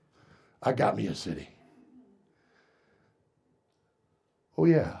 I got me a city. Oh,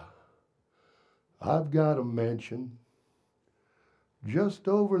 yeah. I've got a mansion just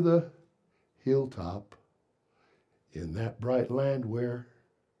over the hilltop in that bright land where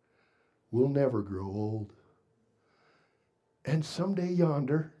we'll never grow old. And someday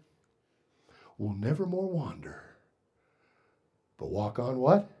yonder, we'll never more wander. But walk on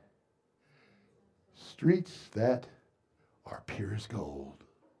what? Streets that are pure as gold.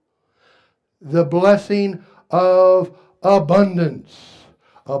 The blessing of abundance.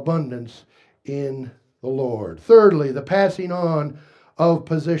 Abundance in the Lord. Thirdly, the passing on of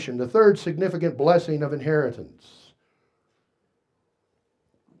position. The third significant blessing of inheritance.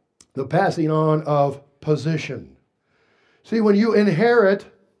 The passing on of position. See, when you inherit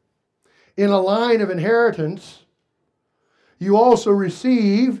in a line of inheritance, you also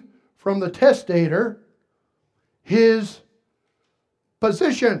receive from the testator his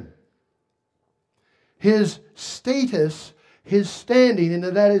position, his status, his standing, and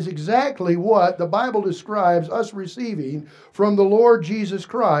that is exactly what the Bible describes us receiving from the Lord Jesus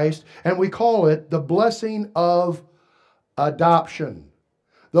Christ, and we call it the blessing of adoption.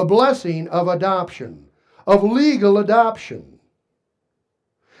 The blessing of adoption, of legal adoption.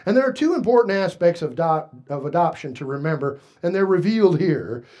 And there are two important aspects of adoption to remember, and they're revealed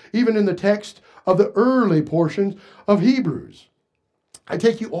here, even in the text of the early portions of Hebrews. I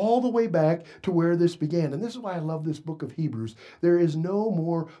take you all the way back to where this began. And this is why I love this book of Hebrews. There is no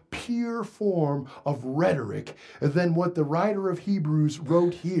more pure form of rhetoric than what the writer of Hebrews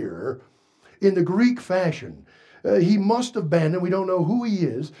wrote here in the Greek fashion. He must have been, and we don't know who he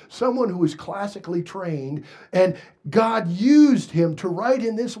is, someone who is classically trained, and God used him to write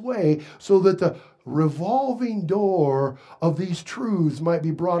in this way so that the revolving door of these truths might be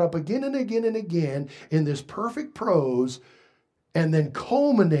brought up again and again and again in this perfect prose, and then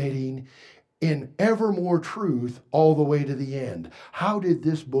culminating in ever more truth all the way to the end. How did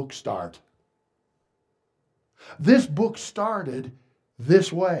this book start? This book started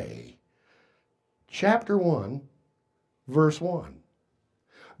this way. Chapter 1, verse 1.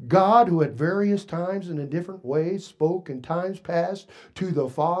 God, who at various times and in different ways spoke in times past to the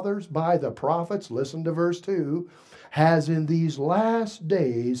fathers by the prophets, listen to verse 2, has in these last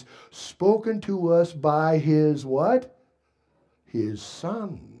days spoken to us by his what? His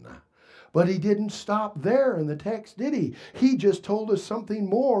Son. But he didn't stop there in the text, did he? He just told us something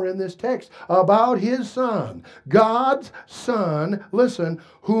more in this text about his Son. God's Son, listen,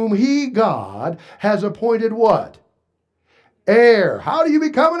 whom he, God, has appointed what? Heir. How do you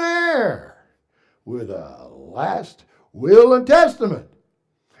become an heir? With a last will and testament.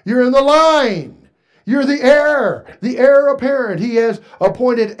 You're in the line. You're the heir apparent. He has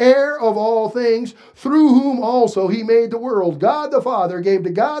appointed heir of all things, through whom also he made the world. God the Father gave to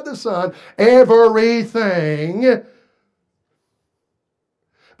God the Son everything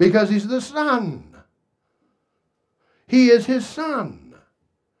because he's the Son. He is his Son.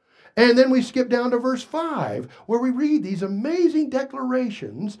 And then we skip down to verse 5, where we read these amazing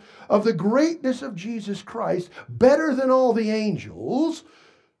declarations of the greatness of Jesus Christ, better than all the angels.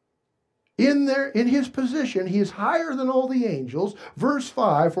 In his position, he is higher than all the angels. Verse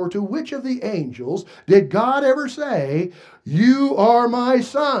 5, for to which of the angels did God ever say, you are my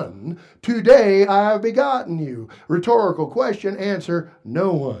Son, today I have begotten you? Rhetorical question, answer,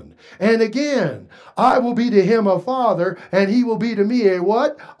 no one. And again, I will be to him a father, and he will be to me a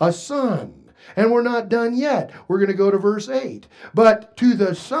what? A son. And we're not done yet. We're going to go to verse 8. But to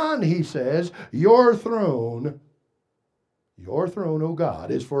the Son, he says, your throne, O God,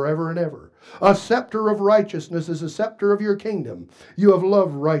 is forever and ever. A scepter of righteousness is a scepter of your kingdom. You have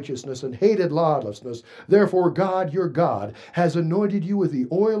loved righteousness and hated lawlessness. Therefore God, your God, has anointed you with the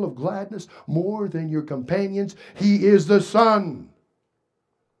oil of gladness more than your companions. He is the Son.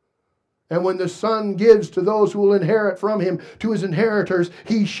 And when the Son gives to those who will inherit from him, to his inheritors,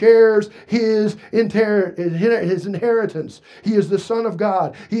 he shares his inheritance. He is the Son of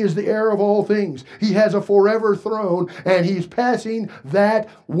God. He is the heir of all things. He has a forever throne, and he's passing that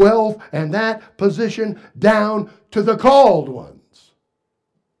wealth and that position down to the called ones.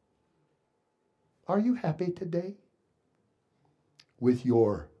 Are you happy today with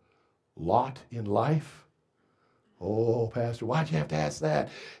your lot in life? Oh, Pastor, why'd you have to ask that?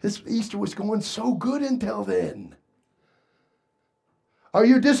 This Easter was going so good until then. Are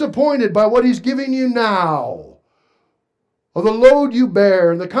you disappointed by what He's giving you now? Or the load you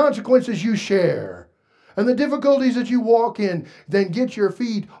bear and the consequences you share and the difficulties that you walk in? Then get your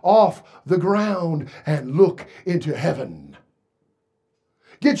feet off the ground and look into heaven.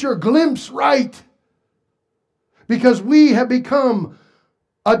 Get your glimpse right. Because we have become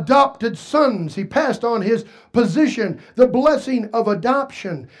adopted sons. He passed on His position, the blessing of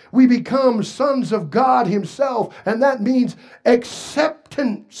adoption. We become sons of God Himself, and that means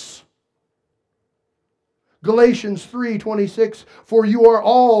acceptance. Galatians 3:26, for you are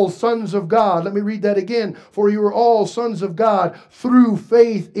all sons of God. Let me read that again. For you are all sons of God through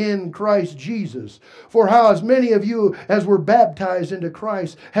faith in Christ Jesus. For how as many of you as were baptized into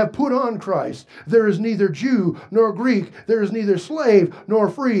Christ have put on Christ. There is neither Jew nor Greek. There is neither slave nor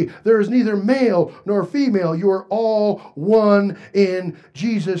free. There is neither male nor female. You are all one in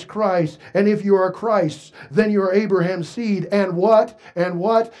Jesus Christ. And if you are Christ's, then you are Abraham's seed. And what? And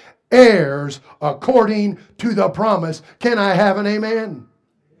what? Heirs according to the promise. Can I have an amen?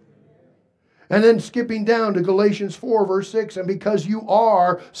 And then skipping down to Galatians 4 verse 6, and because you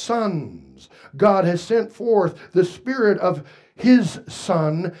are sons, God has sent forth the Spirit of His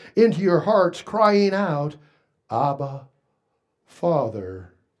Son into your hearts, crying out, Abba,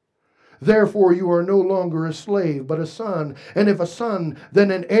 Father. Therefore you are no longer a slave, but a son. And if a son,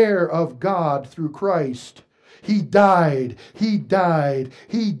 then an heir of God through Christ. He died,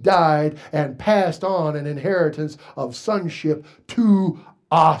 and passed on an inheritance of sonship to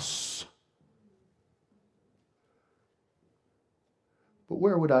us. But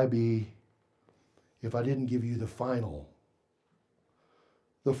where would I be if I didn't give you the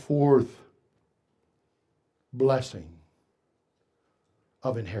fourth blessing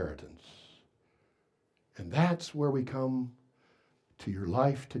of inheritance? And that's where we come to your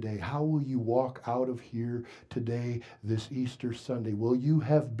life today. How will you walk out of here today, this Easter Sunday? Will you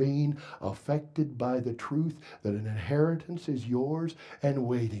have been affected by the truth that an inheritance is yours and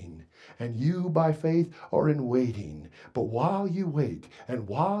waiting? And you, by faith, are in waiting. But while you wait and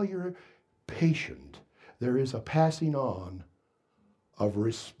while you're patient, there is a passing on of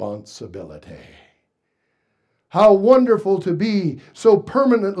responsibility. How wonderful to be so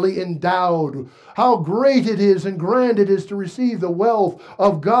permanently endowed. How great it is and grand it is to receive the wealth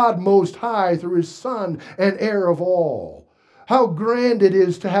of God Most High through His Son and heir of all. How grand it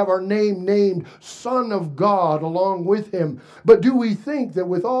is to have our name named Son of God along with Him. But do we think that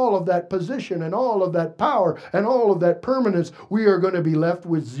with all of that position and all of that power and all of that permanence, we are going to be left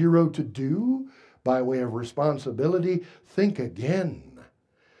with zero to do by way of responsibility? Think again.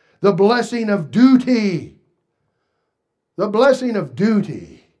 The blessing of duty. The blessing of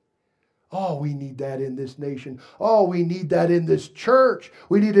duty. Oh, we need that in this nation. Oh, we need that in this church.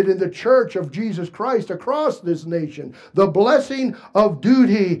 We need it in the church of Jesus Christ across this nation. The blessing of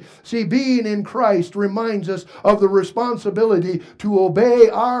duty. See, being in Christ reminds us of the responsibility to obey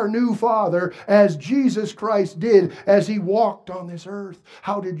our new Father as Jesus Christ did as He walked on this earth.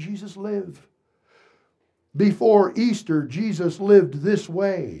 How did Jesus live? Before Easter, Jesus lived this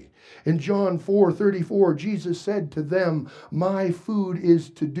way. In John 4:34, Jesus said to them, my food is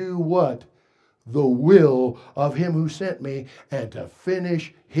to do what? The will of Him who sent me and to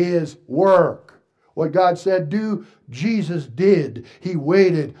finish His work. What God said do, Jesus did. He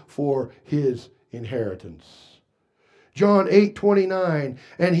waited for His inheritance. John 8:29,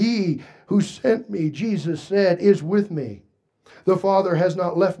 and He who sent me, Jesus said, is with me. The Father has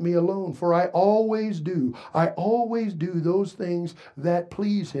not left me alone, for I always do those things that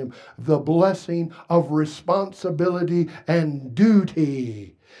please Him. The blessing of responsibility and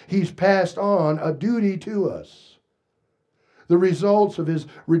duty. He's passed on a duty to us. The results of His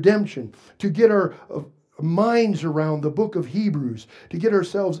redemption. To get our minds around the book of Hebrews, to get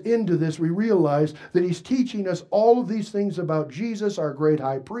ourselves into this, we realize that He's teaching us all of these things about Jesus, our great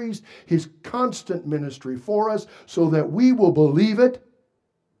high priest, His constant ministry for us, so that we will believe it,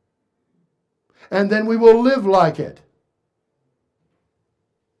 and then we will live like it.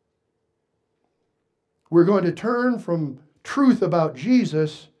 We're going to turn from truth about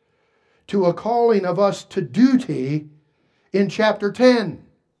Jesus to a calling of us to duty in chapter 10.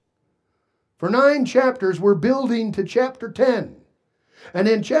 For 9 chapters, we're building to chapter 10. And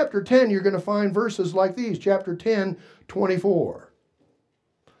in chapter 10, you're going to find verses like these. Chapter 10:24.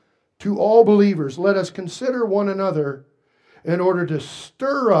 To all believers, let us consider one another in order to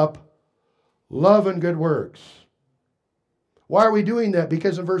stir up love and good works. Why are we doing that?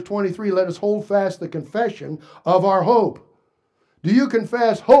 Because in verse 23, let us hold fast the confession of our hope. Do you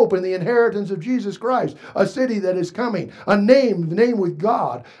confess hope in the inheritance of Jesus Christ, a city that is coming, a name, the name with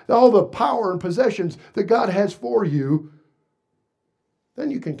God, all the power and possessions that God has for you?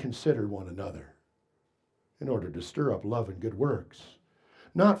 Then you can consider one another in order to stir up love and good works,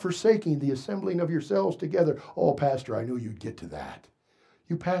 not forsaking the assembling of yourselves together. Oh, Pastor, I knew you'd get to that.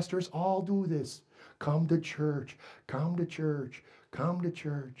 You pastors all do this. Come to church, come to church, come to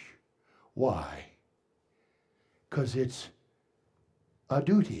church. Why? Because it's a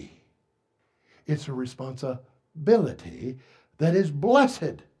duty. It's a responsibility that is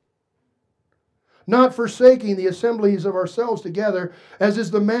blessed. Not forsaking the assemblies of ourselves together, as is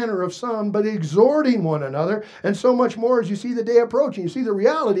the manner of some, but exhorting one another, and so much more as you see the day approaching. You see, the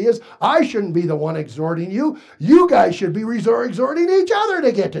reality is, I shouldn't be the one exhorting you. You guys should be exhorting each other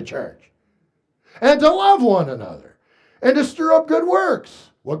to get to church, and to love one another, and to stir up good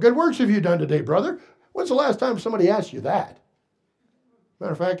works. What good works have you done today, brother? When's the last time somebody asked you that?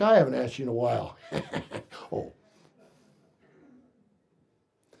 Matter of fact, I haven't asked you in a while. Oh.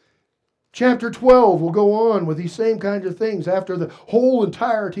 Chapter 12 will go on with these same kinds of things after the whole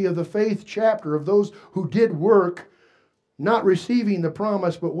entirety of the faith chapter of those who did work, not receiving the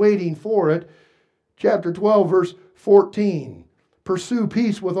promise but waiting for it. Chapter 12, verse 14. Pursue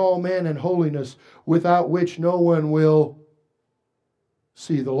peace with all men and holiness, without which no one will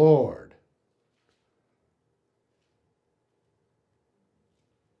see the Lord.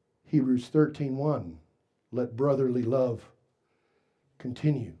 Hebrews 13:1. Let brotherly love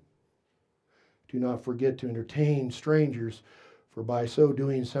continue. Do not forget to entertain strangers, for by so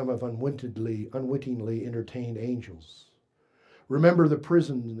doing some have unwittingly entertained angels. Remember the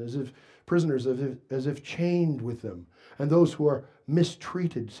prisoners as if chained with them, and those who are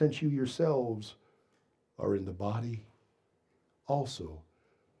mistreated, since you yourselves are in the body also.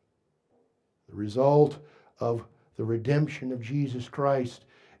 The result of the redemption of Jesus Christ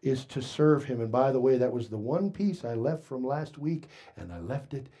is to serve him. And by the way, that was the one piece I left from last week, and I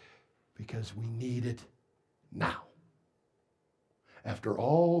left it because we need it now. After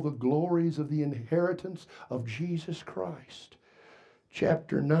all the glories of the inheritance of Jesus Christ.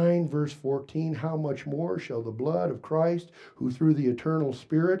 Chapter 9, verse 14, how much more shall the blood of Christ, who through the eternal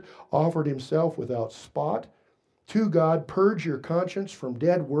Spirit offered himself without spot to God, purge your conscience from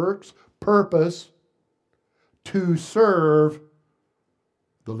dead works, purpose to serve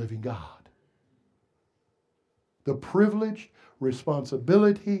the living God. The privileged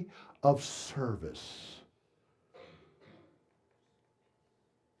responsibility of service.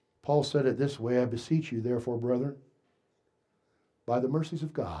 Paul said it this way, I beseech you, therefore, brethren, by the mercies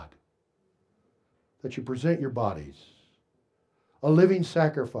of God, that you present your bodies a living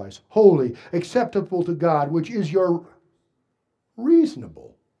sacrifice, holy, acceptable to God, which is your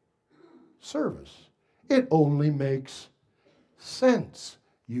reasonable service. It only makes sense,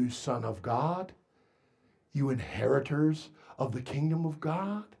 you son of God, you inheritors of the kingdom of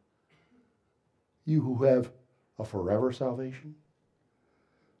God, you who have a forever salvation.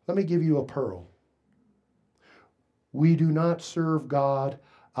 Let me give you a pearl. We do not serve God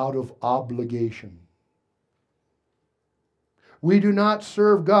out of obligation. We do not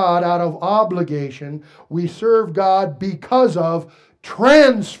serve God out of obligation. We serve God because of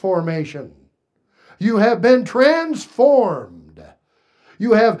transformation. You have been transformed.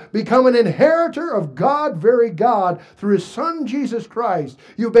 You have become an inheritor of God, very God, through his Son, Jesus Christ.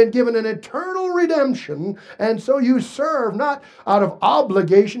 You've been given an eternal redemption, and so you serve not out of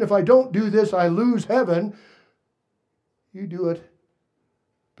obligation. If I don't do this, I lose heaven. You do it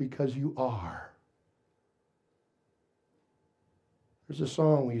because you are. There's a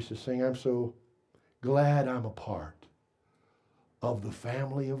song we used to sing, I'm so glad I'm a part of the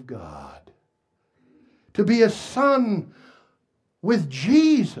family of God. To be a son with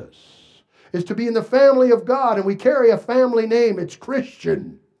Jesus is to be in the family of God, and we carry a family name. It's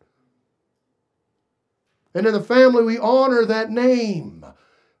Christian. And in the family, we honor that name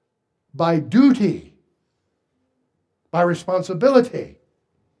by duty, by responsibility.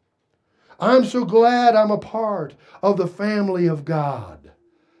 I'm so glad I'm a part of the family of God.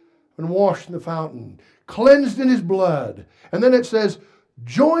 And washed in the fountain, cleansed in his blood. And then it says,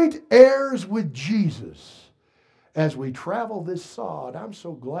 joint heirs with Jesus. As we travel this sod, I'm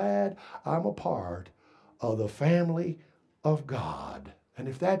so glad I'm a part of the family of God. And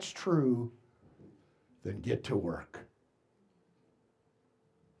if that's true, then get to work.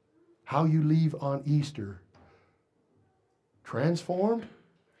 How you leave on Easter, transformed,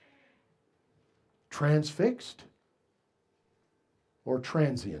 transfixed, or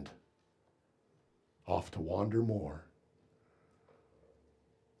transient, off to wander more.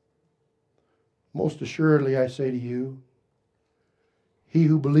 Most assuredly I say to you, he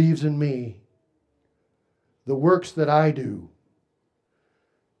who believes in me, the works that I do,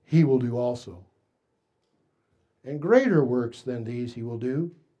 he will do also. And greater works than these he will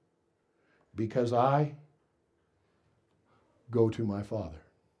do, because I go to my Father.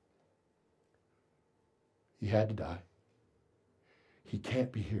 He had to die. He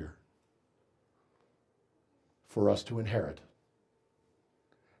can't be here for us to inherit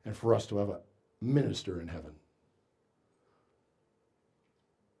and for us to have a minister in heaven.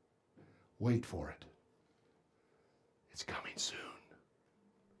 Wait for it. It's coming soon.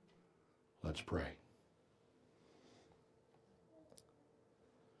 Let's pray.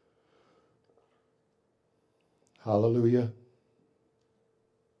 Hallelujah.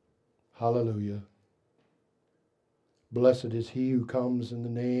 Hallelujah. Blessed is he who comes in the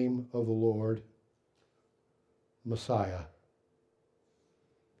name of the Lord, Messiah,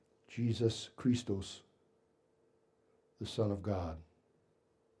 Jesus Christos, the Son of God.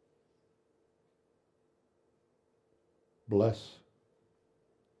 Bless,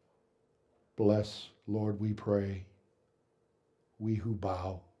 Lord, we pray, we who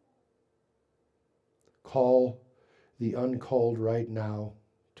bow. Call the uncalled right now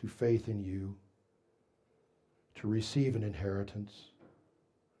to faith in you, to receive an inheritance.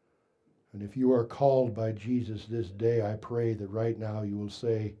 And if you are called by Jesus this day, I pray that right now you will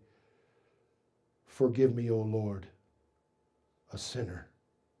say, forgive me, O Lord, a sinner.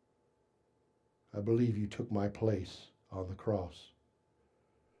 I believe you took my place on the cross.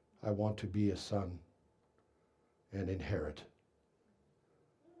 I want to be a son and inherit.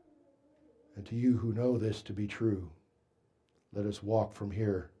 And to you who know this to be true, let us walk from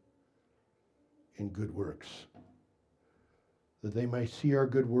here in good works, that they may see our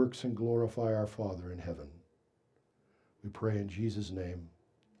good works and glorify our Father in heaven. We pray in Jesus' name.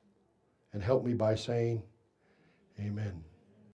 And help me by saying, amen.